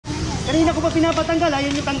Kanina ko pa pinapatanggal,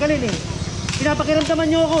 ayaw nyo tanggalin eh.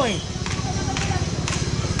 Pinapakiramdaman nyo ako eh.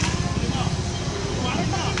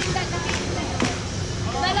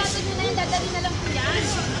 Nalatod nyo na yun, dadali na lang po yan.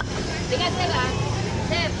 Teka sir ah.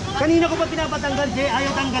 Sir. Kanina ko pa pinapatanggal, Jay,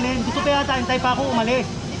 ayaw tanggalin. Gusto pa yata, hintay pa ako umalis.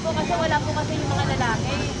 Hindi po kasi wala po kasi yung mga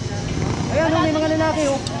lalaki. Ayan, may mga lalaki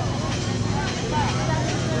oh.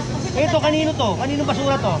 Ito, kanino to? Kaninong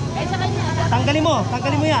basura to? Eh sa kanya. Tanggalin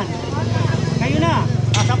mo yan. Kayo na.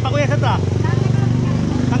 Kasampa ko yan sa truck.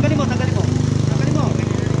 Tanggalin mo.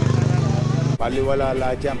 Baliwala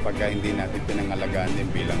lahat yan pagka hindi natin pinangalagaan din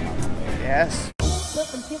bilang mga. Yes.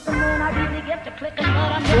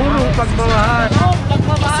 Purong pagmamahal.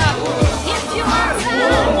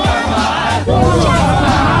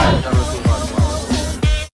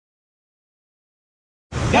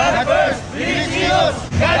 God first, Filipinos!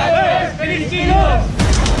 God first, Filipinos!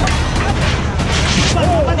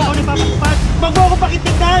 Wag mo ako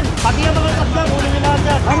pakitignan! Pati ang mga kaslang, ulo nyo lahat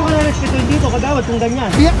yan. Ano ka na-respetuin dito, kagawad kung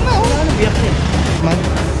ganyan? Biyak na oh. Ano, biyak na eh. Man,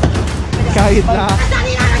 kahit na.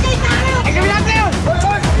 Ay, kami lahat kayo!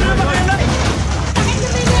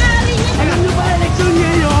 Alam nyo ba eleksyon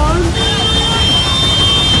ngayon?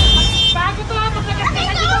 Bago to ha,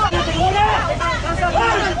 pagkakasya dito. Teka muna!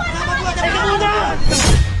 Teka muna!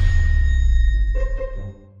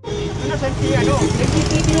 Nasaan si ano?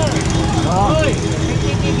 Nag-TV na. Hoy!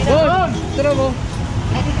 Nag-TV na. Bon, tara mo.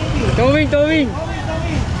 Towing.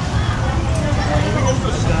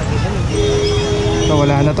 Ito,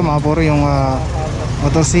 wala na to mga puro yung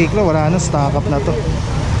motorsiklo, wala na, stock up na to.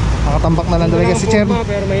 Nakatambak na lang talaga si Chairman.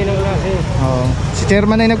 Pero mahina wala eh. Oo. Si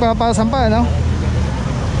Chairman ay nagpapasampa, no?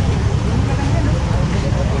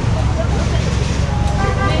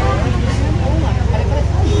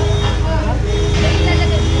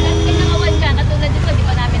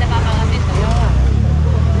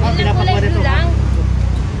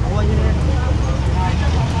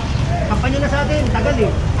 Kampanya na sa atin, tagal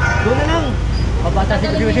eh. Doon na lang. Babata si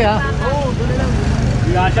Producer ha? Oo, doon na lang.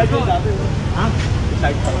 Biasa doon. Ha?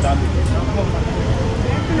 Side pa dami.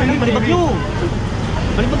 Balibag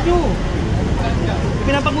nyo.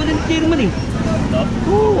 Pinapakunan ni Chairman eh.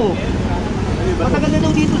 Oo. Matagal na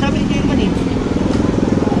daw dito, sabi ni Chairman eh.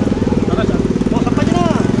 O, kampanya na.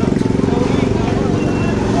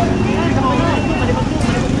 Balibag nyo.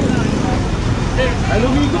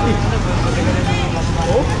 Lumigot eh.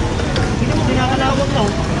 Oo. Hindi mo kinakalawag daw.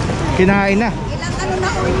 Kinain na. Ilang ano na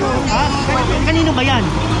ulo? Ha? Kanino ba yan?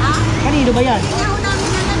 Ha? Kanino ba yan? Iyaw namin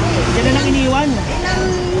na lang eh. Yan na lang iniwan. Ilang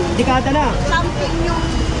Dekada na. something yung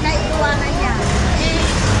naiiwanan niya. Eh,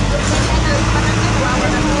 kaya na parang nagawa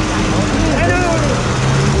na doon.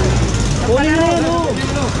 Kunin na yan o.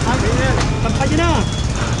 Kampanya na.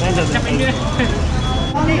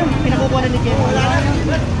 Ano yung pinakukuha na ni Ken?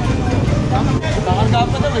 Kakanda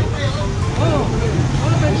pa daw eh.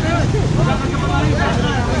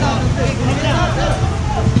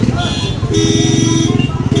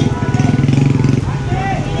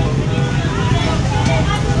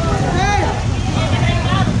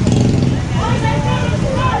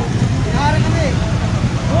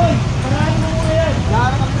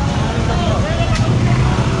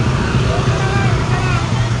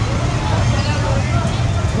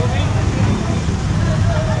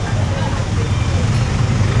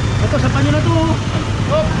 Ito, sa panyo na to.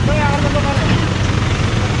 Oh, kaya ako na ba?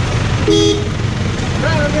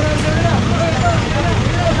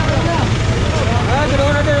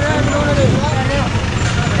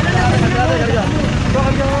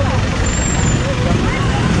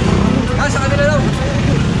 Sa kanila daw.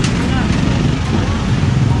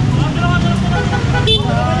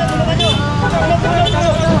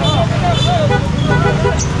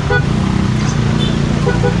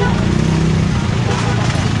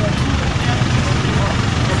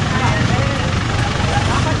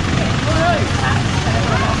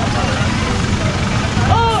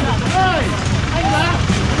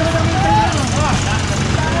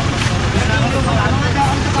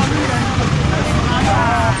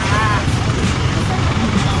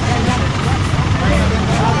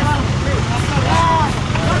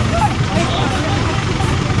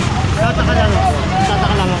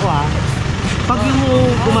 Tataka lang ako ha. Pag yung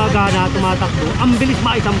gumagana, tumatakbo, ang bilis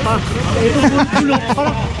maisampa. Ito bulok,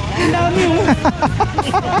 parang ang dami oh.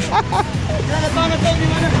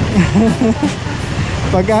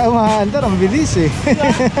 Pagka umaandar, ang bilis eh.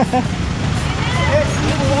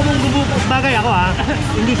 Bagay ako ha,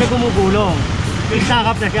 hindi siya gumugulong.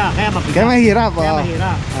 Isakap na siya, kaya mabigat. Kaya mahirap. Kaya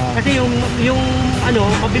mahirap. Kasi yung ano,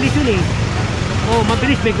 mabilis yun eh. Oh,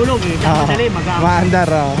 mabilis may gulong eh. Madali, mag-aamp.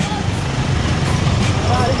 Maandar oh.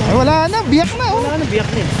 Wala na, biyak na oh. Wala na,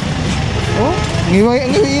 biyak na eh. Oh,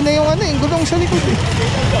 Ngiwi na yung ano, yung gulong sa likod eh.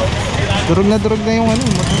 Durog na yung ano.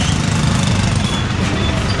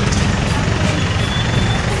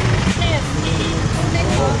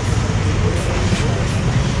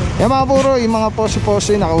 Yan mga puro, yung mga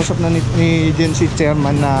pose-pose nakausap na ni si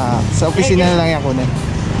chairman na sa opisina na lang yan kunin.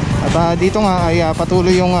 At dito nga ay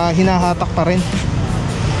patuloy yung hinahatak pa rin.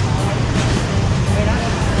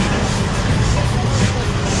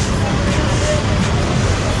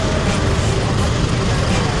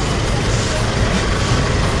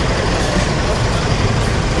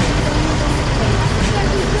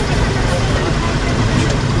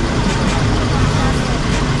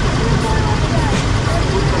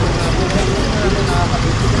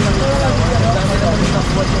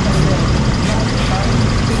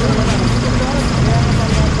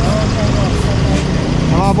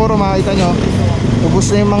 Puro makita nyo ubos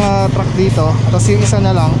na yung mga truck dito, tapos yung isa na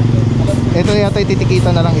lang ito yata ititikita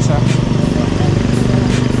na lang isa.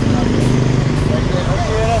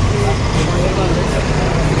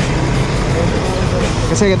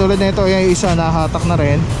 Kasi katulad na ito yung isa nahatak na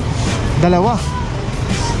rin, dalawa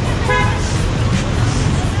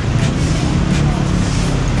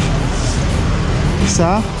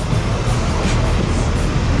isa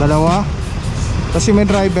dalawa, tapos yung may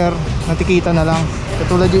driver natikita na lang.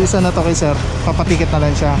 Katulad yung isa na to kay sir, papatikit na lang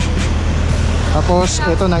siya. Tapos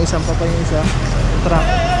ito na isang pa yung isa truck.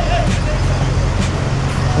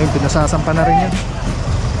 Ayun, pinasasampa na rin yan.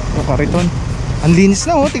 O kariton. Ang linis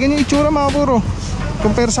na oh, tingnan yung itsura mga puro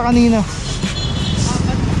compare sa kanina.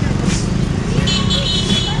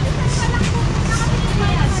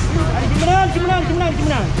 Simulan.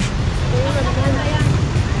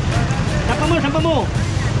 Sampa mo.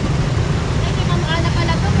 Ay, mamana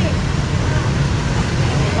pala to eh.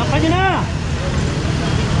 Sampa nyo na.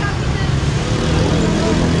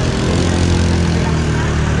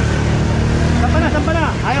 Sampa na.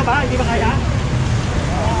 Ayaw ba? Hindi ba kaya?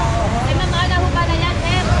 Ay, mamana ho ba na yan,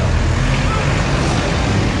 sir?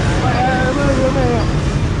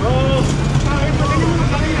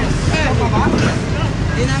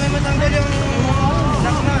 Hindi namin matanggal yung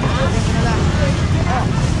lakman.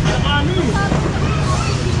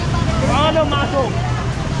 Ano, maso?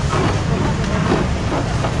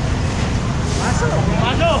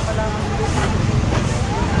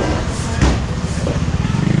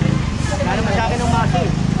 Kaya naman sa akin ng maso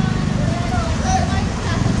eh.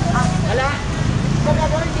 Wala.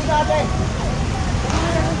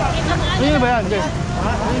 Ano ba yan?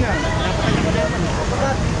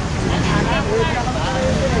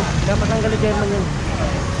 Dapat ang galit German yun.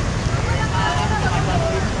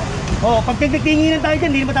 Oh, pag tigtinginan tayo dyan,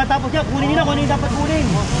 hindi matatapos yan. Kunin nyo na kung ano yung dapat kunin.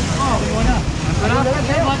 Kunin mo na.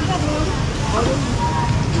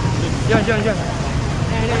 Yan.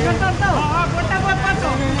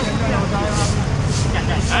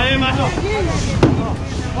 Ay, maso.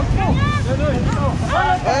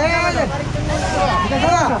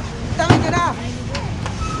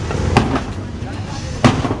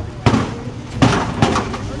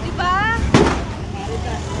 Diba?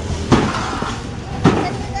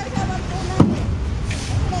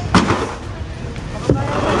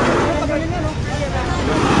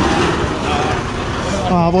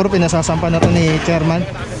 Puro pinasasampa na to ni chairman.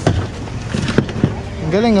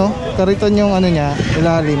 Ang galing oh, kariton yung ano niya,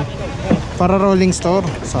 ilalim para rolling store.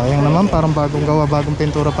 Sayang naman, parang bagong gawa, bagong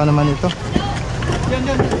pintura pa naman ito. Yan.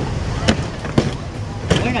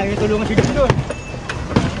 Wala nga, yung tulungan si Depw doon.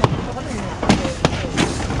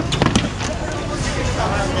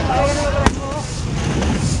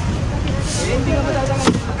 Hindi ka matatangan.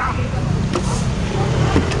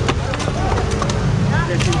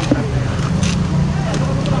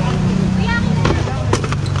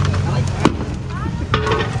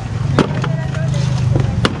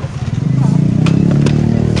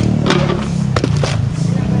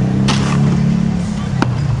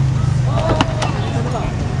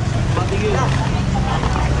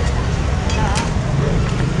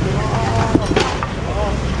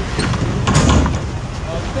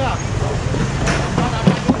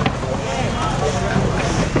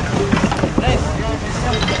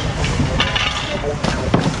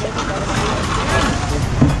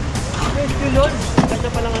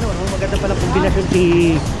 Maganda palang kombinasyon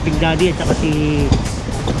si Big Daddy at saka si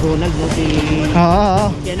Ronald, no? Oo.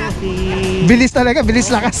 Si Bilis talaga, bilis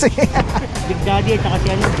lang kasi. Big Daddy at saka si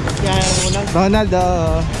Ronald. Ronald,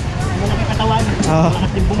 Malaki katawan. Malakas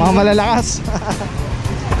din bumulong. mga malalakas.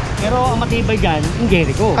 Pero ang matibay dyan, yung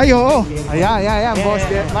Jericho. Ay, oo. Ayan, boss.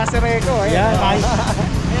 Master Eco. Ayan, kahit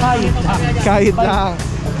lang. Kahit lang.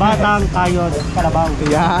 Batang Kayod, Kalabaw.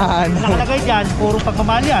 Yan. Nakalagay dyan, puro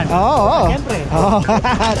pagmamahal yan. Oo. Siyempre.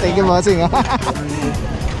 Thank you, bossing.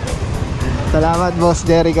 Salamat, boss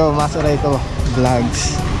Jericho, Masaray ko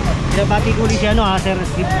vlogs. Pinabati ko ulit si Sir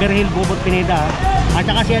Berhil Bobot Pineda. At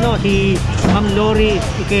saka si Ma'am Lori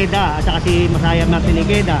Ikeda. At saka si Masaya Martin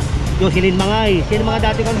Ikeda. Jocelyn Mangay. Sino mga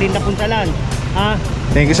dati kong Linda Puntalan.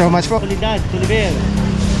 Thank you so much po. Solidad, Soliver.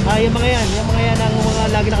 Yung mga yan ang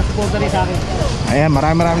mga lagi nakasuporta rin sa akin. Ayan,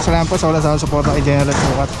 maraming salamat po sa walang sawang suporta kay General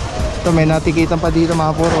Sukat. Ito, may natikitan pa dito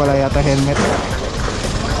mga puro, wala yata helmet.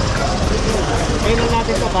 Kailan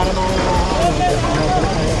natin ito para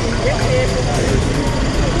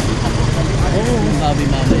Sabi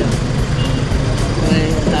mamaya.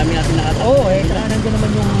 Dami natin nakataka. Oo, saka nandiyan naman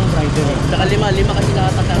yung rider. Saka lima kasi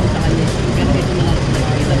nakataka sa kanya. Pero ito na lang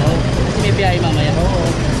nakikita ko. Kasi may biyahe mamaya. Oo.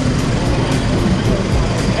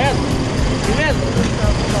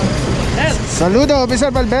 Saludo,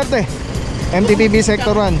 Officer Valverde, MTPB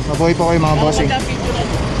Sector 1. Mabuhay po kayo mga bossing.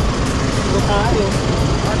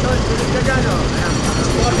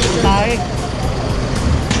 Tayo.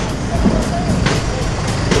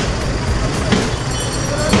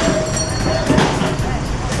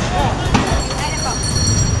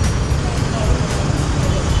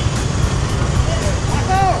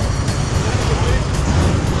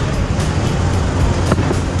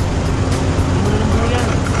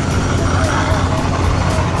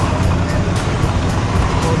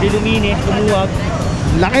 Diluminis, lumuwag.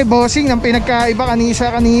 Laki bossing ng pinagkaiba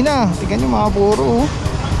kanina. Tingnan nyo mga puro.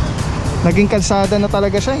 Naging kalsada na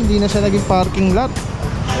talaga siya. Hindi na siya naging parking lot.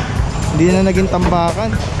 Hindi na naging tambakan.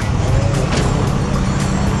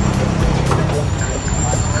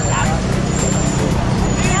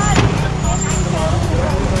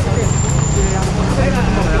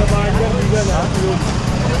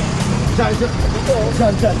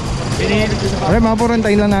 Alright mga puro,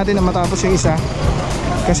 hintayin lang natin na matapos yung isa.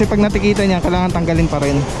 Kasi pag natikita niya, kailangan tanggalin pa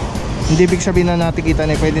rin. Hindi ibig sabihin na natikita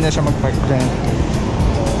niya, pwede na siya mag-park dyan.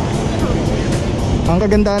 Ang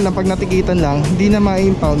kagandahan lang, pag natikitan lang, hindi na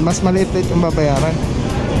ma-impound, mas maliit-liit yung babayaran.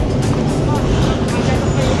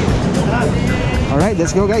 Alright,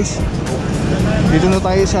 let's go guys. Dito na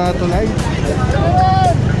tayo sa tulay.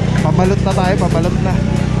 Pabalot na tayo, pabalot na.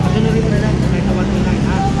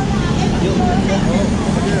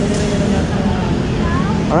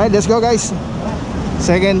 Alright, let's go guys.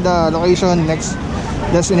 Second location, next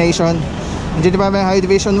destination, Department High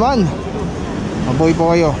Division 1. Mabuhay po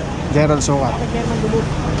kayo, General Sukat.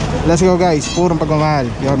 Let's go guys, purong pagmamahal.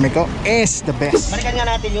 Yorme ko is the best. Balikan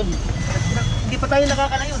nga natin yun. Hindi pa tayo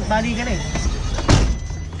nakakalayo, balikan eh.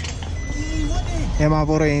 Yung mga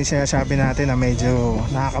puro yung sinasabi natin na medyo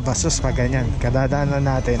nakakabastos pag ganyan. Kadadaanan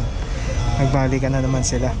natin, nagbalikan na naman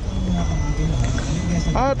sila.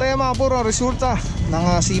 Tayo mga puro, resulta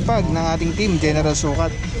ng sipag ng ating team, General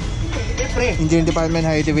Sukat. Siyempre. Engineering Department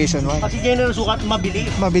High Division 1. Kasi General Sukat,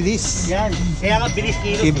 mabilis. Mabilis. Yan. Kaya nga, bilis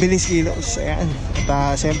kilos. Bilis kilos. Ayan.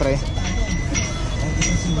 At siyempre,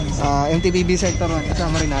 MTPB Sector 1,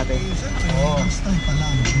 kasama rin natin. Oo.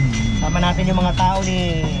 Sama natin yung mga tao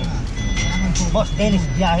ni Boss Dennis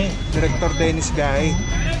Biyahe. Director Dennis Biyahe.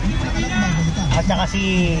 At saka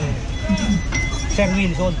si Sir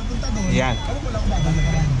Wilson. Yan.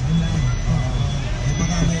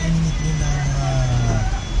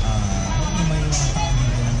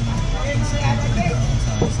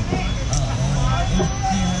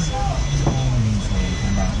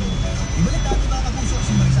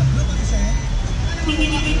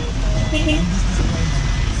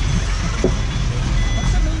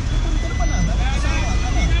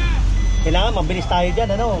 Kailangan mabilis tayo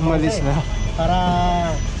dyan, ano? Umalis na. Para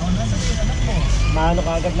maano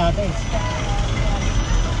kaagad natin.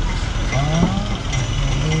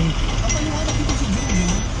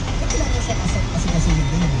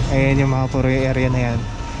 Ayan yung mga puro area na yan.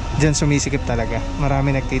 Diyan sumisikip talaga.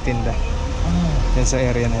 Marami nagtitinda diyan sa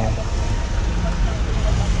area na yan.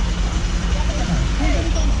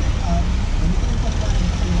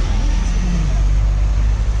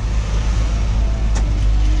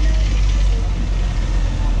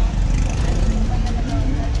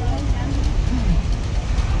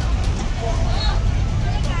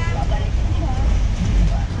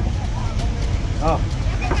 Oh.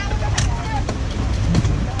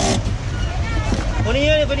 Kunin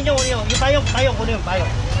nyo. Yung payong, kunin yung payong.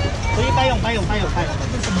 Kunin yung payong.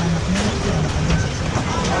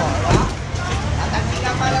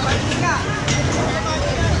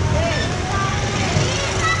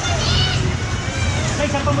 Ay,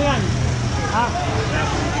 saan mo yan? Ha?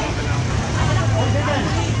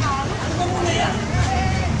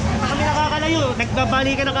 Kami nakakalayo,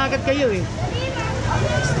 nagbabalikan na kagad kayo eh.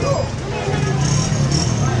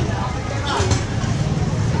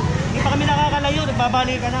 Hindi pa kami nakakalayo,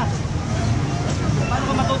 nagbabalik ka na. Paano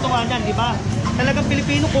ka matutuwa niyan, di ba? Talagang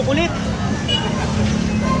Pilipino, kukulit.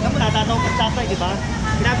 Alam mo, natatawag ka tatay, di ba?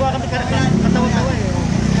 Ginagawa kami katawa-tawa eh.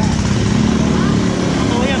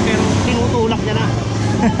 Totoo yan, pero tinutulak niya na.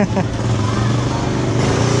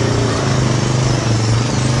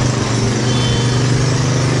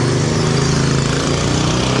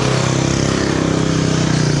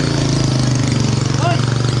 Hoy!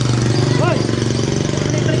 Hoy!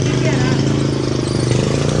 Electric jeep yan, ha?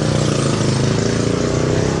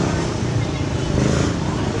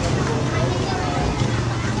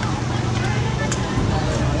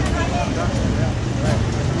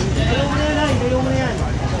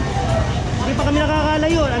 Hindi pa kami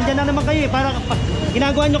nakakalayo. Andyan na naman kayo eh. Para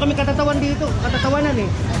ginagawa nyo kami katatawan dito. Katatawanan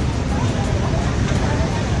eh.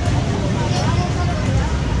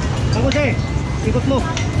 Ang Jose, ikot mo.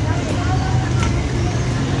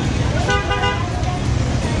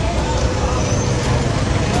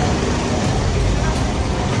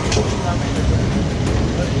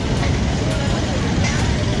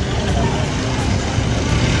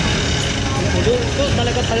 Ito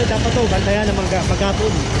talaga pala dapat to. Bantayan ng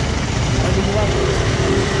maghapon. Pag-imuwag.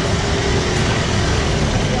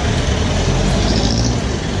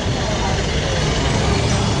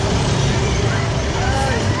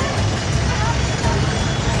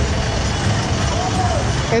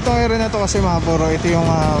 Itong area na to kasi mga puro, ito yung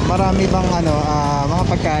marami bang mga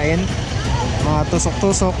pagkain, mga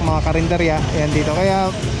tusok-tusok, mga karinderya, ayan dito.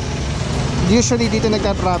 Kaya usually dito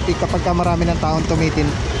nagka-traffic kapag marami ng taong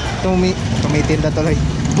tumitinda tuloy,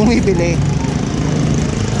 bumibili.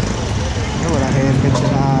 Wala helmet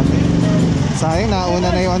siya natin. Sayang,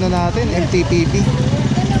 nauna na yung ano natin, MTPP.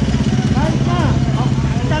 Kahit na.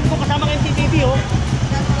 Sabi ko kasama ng MTPP oh.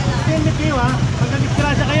 Helmet kayo ha. Pag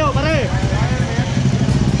nag-disgrasya kayo, pare.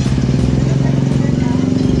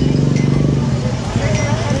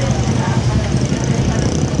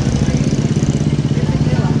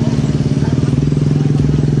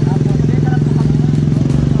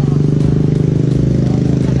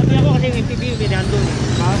 Sabi ako kasi yung MTPP may nandun eh.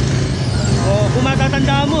 Ha? O kung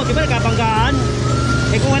matatandaan mo, di ba nagkabanggaan?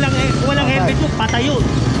 Eh kung walang helmet mo, patay yun.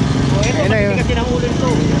 O ito, matigas din ang ulo nito.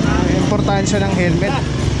 Importansya ng helmet.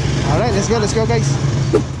 Alright, let's go guys.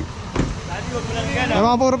 Ay,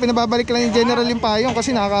 mga puro, pinababalik lang yung general yung payong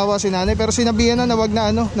kasi nakakawa si nanay. Pero sinabihan na wag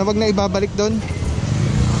na ibabalik doon.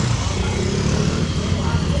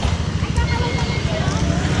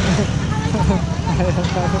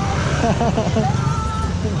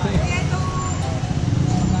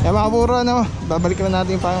 Yan mga puro, babalik lang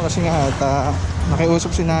natin yung payong kasi nga at nakiusap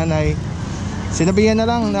si nanay. Sinabihan na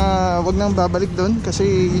lang na wag nang babalik doon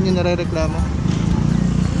kasi yun yung nare-reklamo.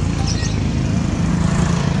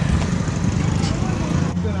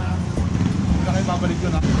 Babalik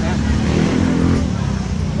yun ha.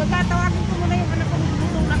 Magtatawagin ko muna yung anak ko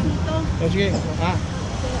tutulak nito. Sige,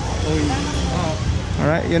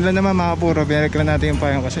 alright, yun lang naman mga puro. Binalik lang natin yung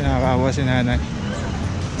payong kasi nakakawa si nanay.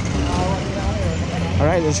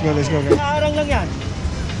 Alright, let's go guys. Nakaharang lang yan.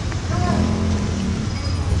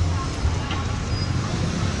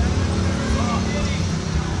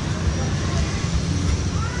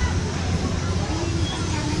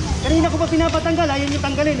 Kanina ko pa pinapatanggal, ayaw nyo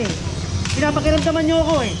tanggalin eh. Pinapakiramdaman nyo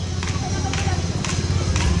ako eh.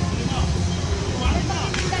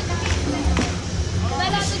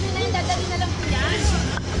 Lalapit nyo na yun, dadali na lang po yan.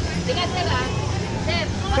 Sige, sir ah. Sir,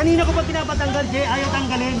 Kanina ko pa pinapatanggal, Jay, ayaw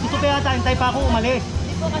tanggalin. Gusto pa yata, hintay pa ako umalis.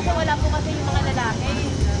 hindi po kasi wala po kasi yung mga lalaki.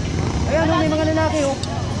 Ayan, may mga lalaki oh.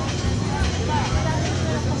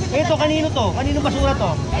 Ito, kanino to? Kanino basura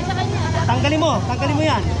to? Eh sa kanya, Tanggalin mo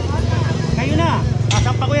yan. Kayo na.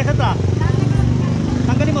 Sasampa ko yan sa truck.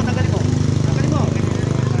 Tanggalin mo.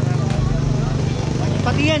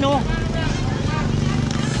 Pati yan oh.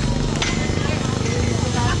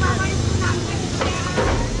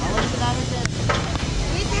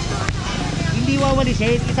 Hindi wawalis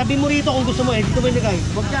eh. Itabi mo rito kung gusto mo eh. Dito mo ilagay.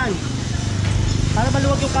 Huwag dyan. Para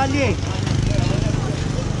maluwag yung kalye eh.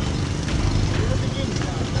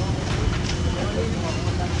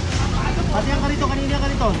 Pati yan ka rito. Kanina ka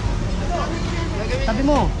rito. Tabi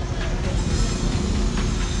mo.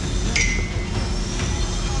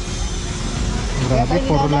 Grabe,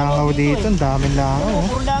 puro langaw dito. Ang daming langaw.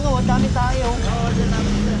 Puro langaw. Ang dami tayo.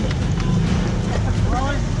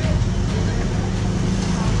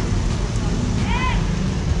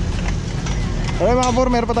 Alright mga puro,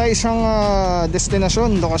 meron pa tayo isang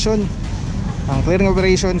destinasyon, lokasyon. Ang clearing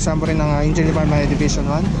operation, sama rin ng Engine Department Division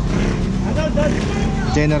 1.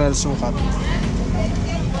 General Sukat.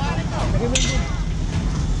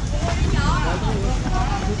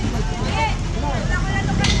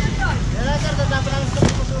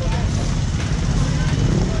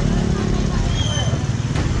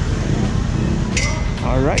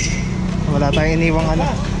 Alright. Wala tayong iniwang ano.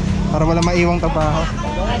 Para wala maiwang trabaho.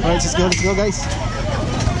 Alright, let's go guys.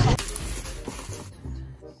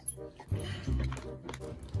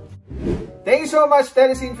 Thank you so much,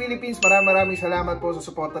 TELESIN Philippines. Maraming salamat po sa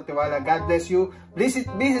support at tiwala. God bless you. Visit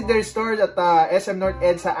their stores at SM North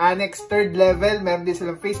EDSA Annex, 3rd level. Meron din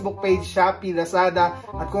silang Facebook page, Shopee, Lazada,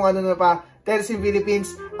 at kung ano na pa. TELESIN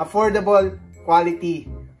Philippines, affordable, quality,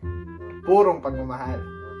 purong pagmamahal.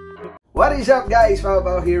 What is up guys?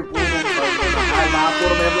 Papapau here, purong pagmamahal.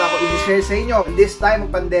 Puro meron lang ako i-share sa inyo. In this time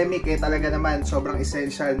of pandemic, talaga naman sobrang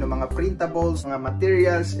essential ng mga printables, mga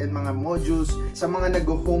materials, and mga modules sa mga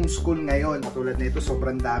nag-homeschool ngayon. Tulad nito,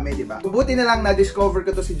 sobrang dami, di ba? Buti na lang na-discover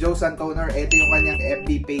ko to si JOSAN Toner. Ito yung kanyang FB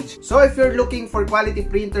page. So if you're looking for quality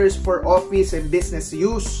printers for office and business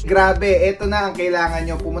use, grabe, ito na ang kailangan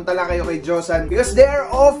nyo. Pumunta lang kayo kay JOSAN because they are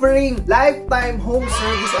offering lifetime home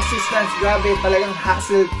service assistance. Grabe, talagang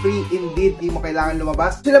hassle-free indeed. Di mo kailangan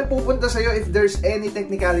lumabas. Silang pupunta sa'yo if there's any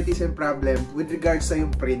technicalities and problem with regards sa yung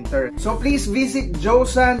printer. So please visit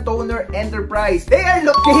JOSAN Toner Enterprise. They are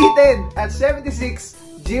located at 76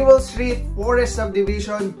 Jewel Street, Forest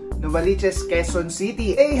Subdivision, Novaliches, Quezon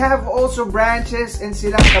City. They have also branches in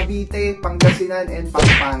silang Cavite, Pangasinan, and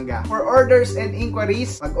Pampanga. For orders and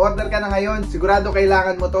inquiries, mag-order ka na ngayon. Sigurado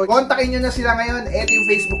kailangan mo to. Kontakin nyo na sila ngayon. Ito yung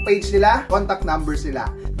Facebook page nila. Contact number sila.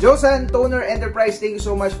 JOSAN Toner Enterprise, thank you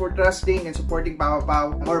so much for trusting and supporting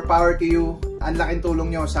Papapau. More power to you. Ang laking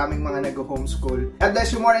tulong nyo sa aming mga nag-homeschool. God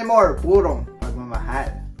bless you more and more. Purong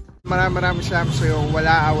pagmamahal. Maraming salamat sa iyo.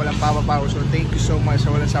 Walang Papapau. So thank you so much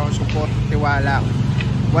sa walang sawang support, tiwala.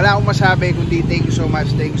 Wala akong masabi kundi thank you so much.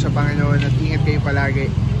 Thank you sa Panginoon at ingat kayo palagi.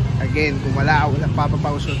 Again, kung walang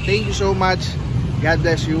Papapau. So thank you so much. God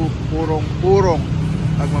bless you. Purong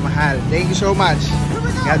pagmamahal. Thank you so much.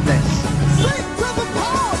 God bless.